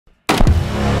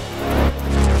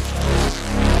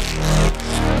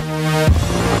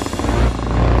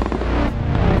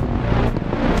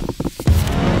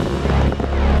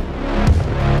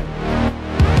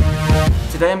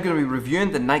today I'm going to be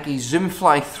reviewing the Nike Zoom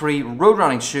Fly 3 road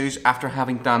running shoes after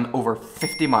having done over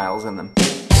 50 miles in them.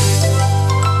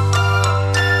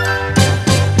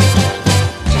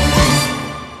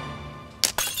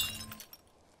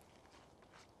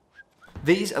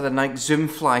 These are the Nike Zoom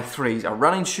Fly 3s, a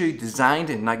running shoe designed,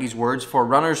 in Nike's words, for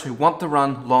runners who want to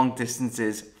run long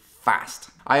distances fast.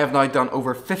 I have now done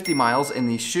over 50 miles in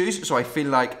these shoes, so I feel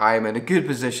like I am in a good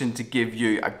position to give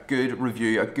you a good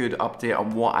review, a good update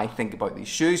on what I think about these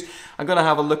shoes. I'm going to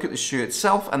have a look at the shoe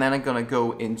itself, and then I'm going to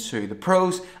go into the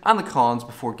pros and the cons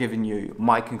before giving you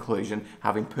my conclusion,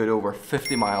 having put over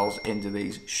 50 miles into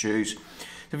these shoes. So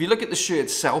if you look at the shoe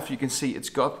itself, you can see it's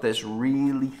got this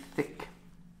really thick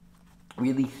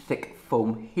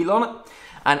foam heel on it,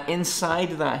 and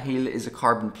inside that heel is a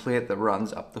carbon plate that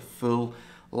runs up the full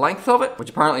length of it, which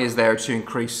apparently is there to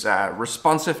increase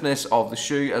responsiveness of the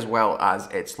shoe as well as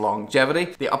its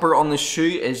longevity. The upper on the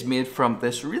shoe is made from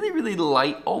this really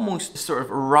light, almost sort of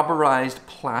rubberized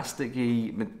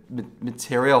plasticky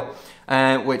material,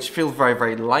 which feels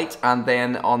very light. And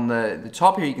then on the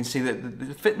top here you can see that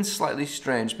the fitting's slightly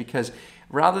strange, because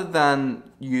rather than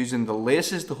using the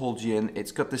laces to hold you in,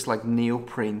 it's got this like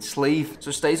neoprene sleeve, so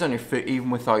it stays on your foot even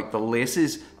without the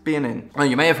laces being in. Now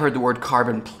you may have heard the word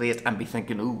carbon plate and be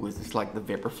thinking, oh, is this like the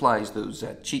Vaporflies, those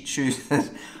cheat shoes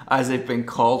as they've been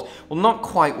called? Well, not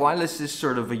quite. While this is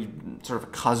sort of a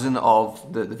cousin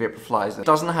of the Vaporflies, it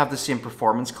doesn't have the same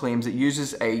performance claims. It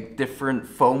uses a different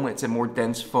foam. It's a more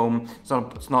dense foam.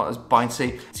 It's not as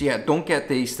bouncy. So yeah, don't get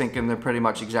these thinking they're pretty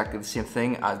much exactly the same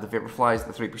thing as the Vaporflies,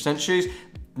 the 3% shoes.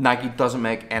 Nike doesn't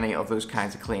make any of those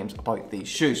kinds of claims about these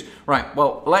shoes. Right,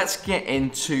 well, let's get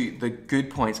into the good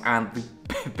points, and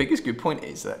the biggest good point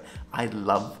is that I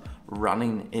love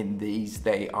running in these.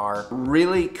 They are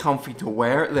really comfy to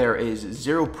wear. There is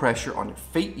zero pressure on your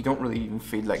feet. You don't really even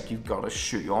feel like you've got a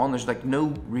shoe on. There's like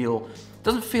no real,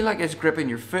 doesn't feel like it's gripping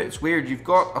your foot. It's weird. You've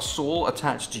got a sole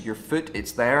attached to your foot.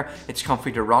 It's there. It's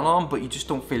comfy to run on, but you just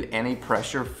don't feel any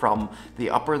pressure from the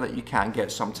upper that you can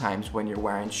get sometimes when you're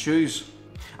wearing shoes.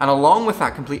 And along with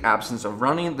that complete absence of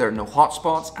running, there are no hot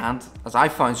spots, and as I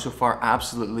found so far,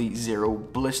 absolutely zero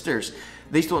blisters.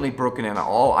 These don't need broken in at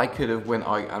all. I could have went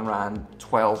out and ran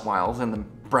 12 miles in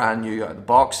them brand new out of the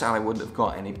box and I wouldn't have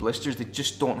got any blisters. They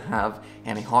just don't have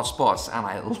any hot spots, and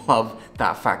I love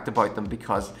that fact about them,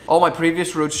 because all my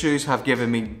previous road shoes have given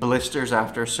me blisters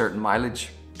after a certain mileage.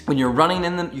 When you're running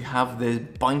in them, you have the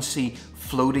bouncy,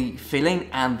 floaty feeling,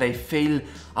 and they feel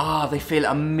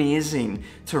amazing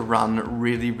to run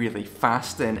really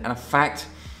fast in. And in fact,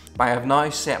 I have now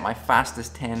set my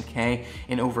fastest 10k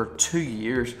in over 2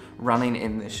 years running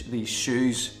in these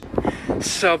shoes.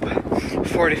 Sub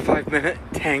 45 minute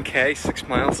 10k, 6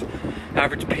 miles,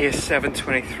 average pace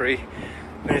 7:23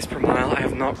 minutes per mile. I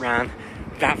have not ran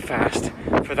that fast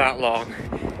for that long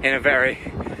in a very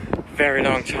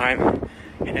long time,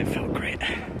 and it felt great.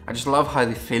 I just love how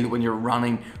they feel when you're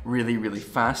running really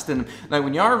fast in them. Now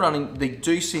when you are running, they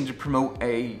do seem to promote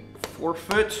a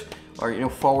forefoot or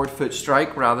forward foot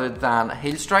strike rather than a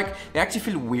heel strike. They actually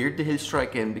feel weird to heel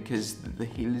strike in, because the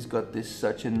heel has got this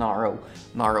such a narrow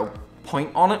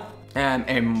point on it. And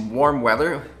in warm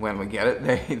weather, when we get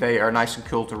it, they are nice and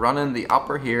cool to run in. The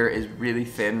upper here is really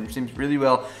thin, seems really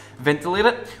well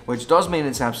ventilated, which does mean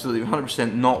it's absolutely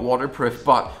 100% not waterproof.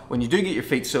 But when you do get your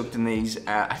feet soaked in these,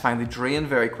 I find they drain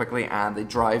very quickly and they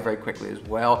dry very quickly as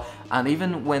well. And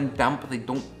even when damp, they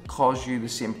don't cause you the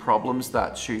same problems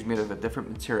that shoes made of a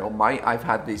different material might. I've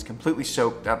had these completely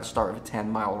soaked at the start of a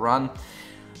 10-mile run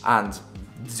and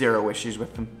zero issues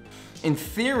with them. In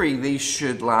theory, these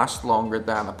should last longer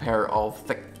than a pair of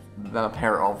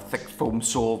thick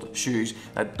foam-soled shoes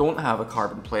that don't have a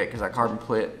carbon plate, because that carbon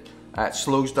plate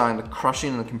slows down the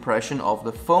crushing and the compression of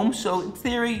the foam. So in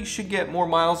theory, you should get more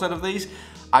miles out of these.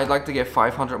 I'd like to get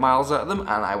 500 miles out of them, and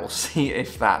I will see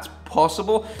if that's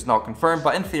possible. It's not confirmed,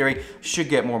 but in theory, should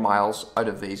get more miles out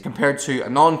of these compared to a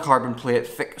non-carbon plate,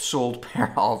 thick-soled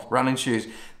pair of running shoes.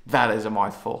 That is a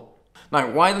mouthful. Now,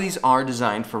 while these are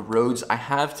designed for roads, I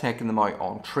have taken them out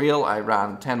on trail. I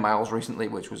ran 10 miles recently,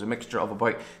 which was a mixture of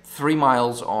about 3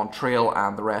 miles on trail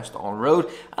and the rest on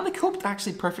road, and they coped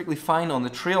actually perfectly fine on the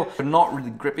trail. They're not really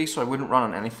grippy, so I wouldn't run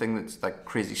on anything that's like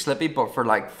crazy slippy, but for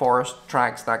like forest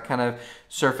tracks, that kind of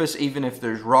surface, even if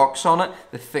there's rocks on it,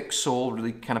 the thick sole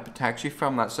really kind of protects you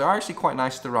from that. So they're actually quite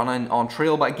nice to run on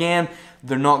trail, but again,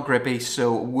 they're not grippy,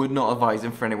 so would not advise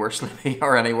them for anywhere slippy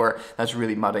or anywhere that's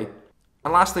really muddy.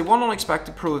 And lastly, one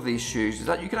unexpected pro of these shoes is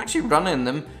that you can actually run in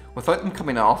them without them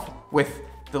coming off with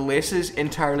the laces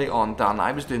entirely undone.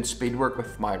 I was doing speed work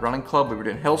with my running club. We were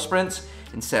doing hill sprints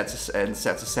in sets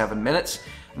of 7 minutes.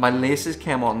 My laces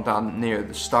came undone near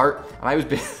the start, and I was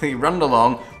basically running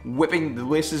along, whipping the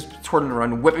laces, twirling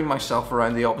around, whipping myself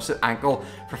around the opposite ankle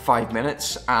for 5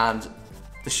 minutes, and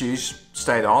the shoes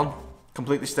stayed on,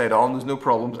 completely stayed on. There's no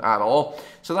problems at all.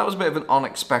 So that was a bit of an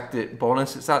unexpected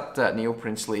bonus. It's that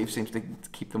neoprene sleeve seems to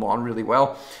keep them on really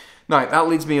well. Now, that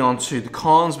leads me on to the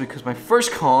cons, because my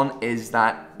first con is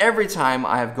that every time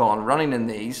I have gone running in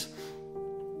these,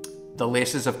 the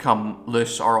laces have come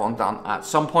loose or undone at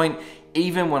some point,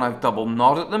 even when I've double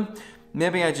knotted them.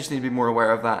 Maybe I just need to be more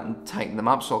aware of that and tighten them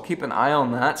up, so I'll keep an eye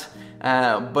on that.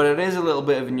 But it is a little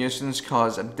bit of a nuisance,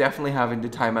 because I'm definitely having to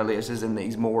tie my laces in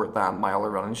these more than my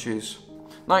other running shoes.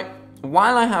 Now,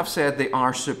 while I have said they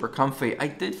are super comfy, I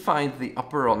did find the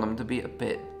upper on them to be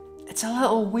it's a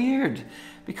little weird.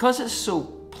 Because it's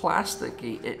so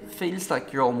plasticky, it feels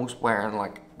like you're almost wearing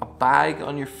like a bag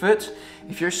on your foot.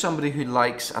 If you're somebody who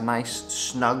likes a nice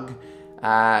snug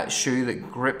shoe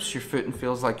that grips your foot and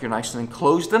feels like you're nice and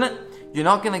enclosed in it, you're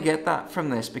not going to get that from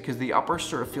this, because the upper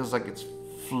sort of feels like it's,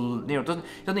 doesn't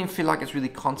even feel like it's really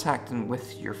contacting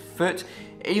with your foot.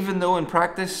 Even though in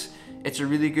practice they're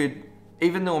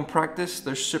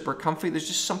super comfy, there's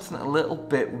just something a little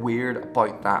bit weird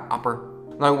about that upper.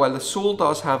 Now, while the sole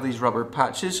does have these rubber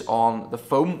patches on the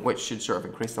foam, which should sort of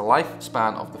increase the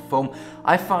lifespan of the foam,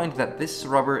 I find that this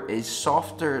rubber is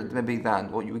softer maybe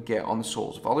than what you would get on the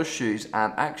soles of other shoes.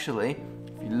 And actually,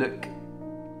 if you look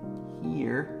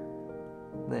here,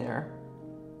 there,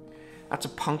 that's a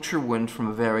puncture wound from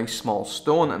a very small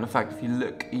stone. And in fact, if you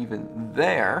look even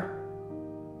there,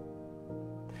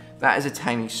 that is a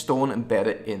tiny stone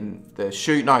embedded in the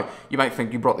shoe. Now, you might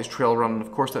think you brought this trail running,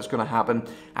 of course that's going to happen.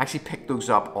 I actually picked those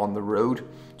up on the road,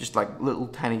 just like little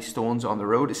tiny stones on the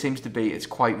road. It seems to be, it's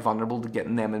quite vulnerable to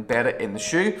getting them embedded in the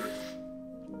shoe.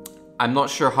 I'm not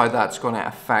sure how that's going to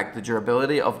affect the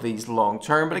durability of these long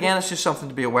term, but again, it's just something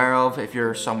to be aware of if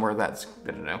you're somewhere that's, I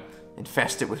don't know,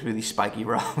 infested with really spiky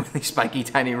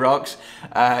tiny rocks.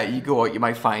 You go out, you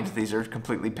might find these are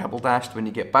completely pebble dashed when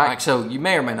you get back, so you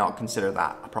may or may not consider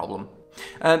that a problem.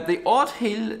 The odd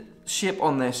heel shape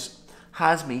on this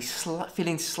has me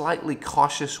feeling slightly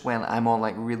cautious when I'm on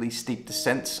like really steep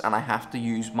descents and I have to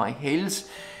use my heels.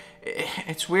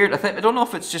 It's weird. I don't know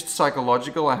if it's just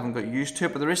psychological, I haven't got used to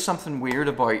it, but there is something weird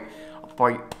about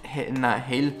hitting that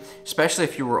heel, especially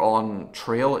if you were on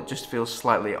trail. It just feels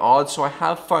slightly odd. So I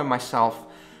have found myself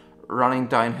running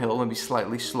downhill maybe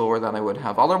slightly slower than I would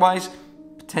have otherwise.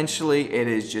 Potentially it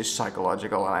is just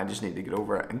psychological and I just need to get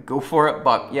over it and go for it.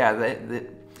 But yeah,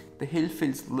 the heel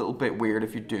feels a little bit weird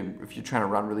if you're trying to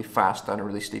run really fast down a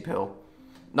really steep hill.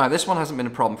 Now, this one hasn't been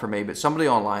a problem for me, but somebody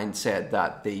online said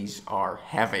that these are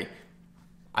heavy.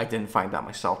 I didn't find that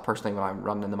myself. Personally, when I'm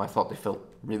running them, I thought they felt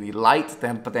really light,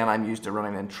 but then I'm used to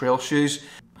running in trail shoes.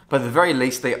 But at the very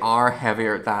least, they are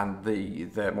heavier than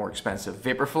the more expensive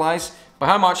Vaporflies. By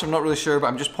how much, I'm not really sure, but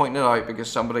I'm just pointing it out because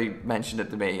somebody mentioned it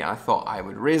to me and I thought I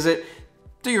would raise it.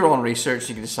 Do your own research,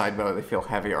 you can decide whether they feel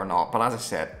heavy or not. But as I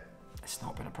said, it's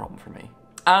not been a problem for me.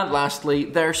 And lastly,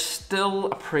 they're still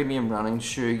a premium running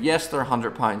shoe. Yes, they're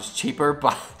 £100 cheaper,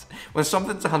 but when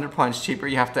something's £100 cheaper,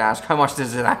 you have to ask, how much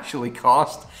does it actually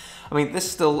cost? I mean,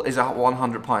 this still is a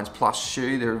 £100 plus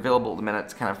shoe. They're available at the minute,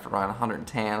 it's kind of around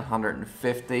 110,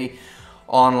 150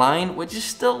 online, which is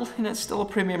still, it's still a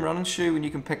premium running shoe when you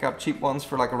can pick up cheap ones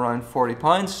for like around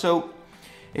 £40. So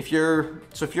if you're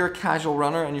a casual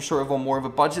runner and you're sort of on more of a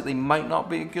budget, they might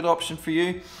not be a good option for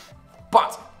you.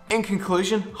 But in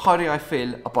conclusion, how do I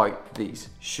feel about these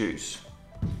shoes?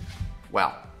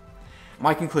 Well,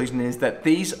 my conclusion is that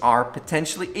these are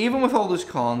potentially, even with all those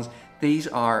cons, these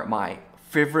are my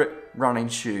favorite running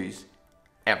shoes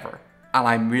ever. And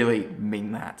I really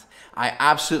mean that. I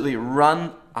absolutely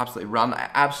run. I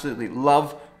absolutely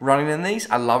love running in these.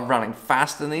 I love running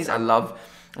fast in these. I love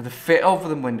the fit of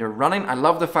them when they're running. I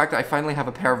love the fact that I finally have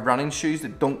a pair of running shoes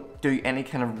that don't do any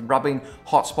kind of rubbing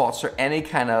hot spots or any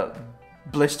kind of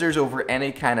blisters over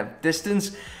any kind of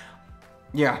distance.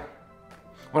 Yeah.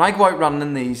 When I go out running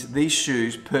in these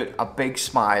shoes put a big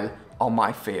smile on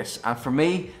my face. And for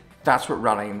me, that's what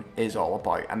running is all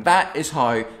about. And that is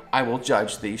how I will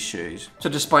judge these shoes. So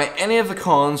despite any of the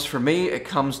cons, for me, it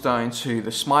comes down to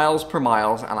the smiles per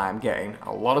miles, and I'm getting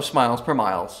a lot of smiles per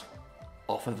miles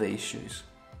off of these shoes.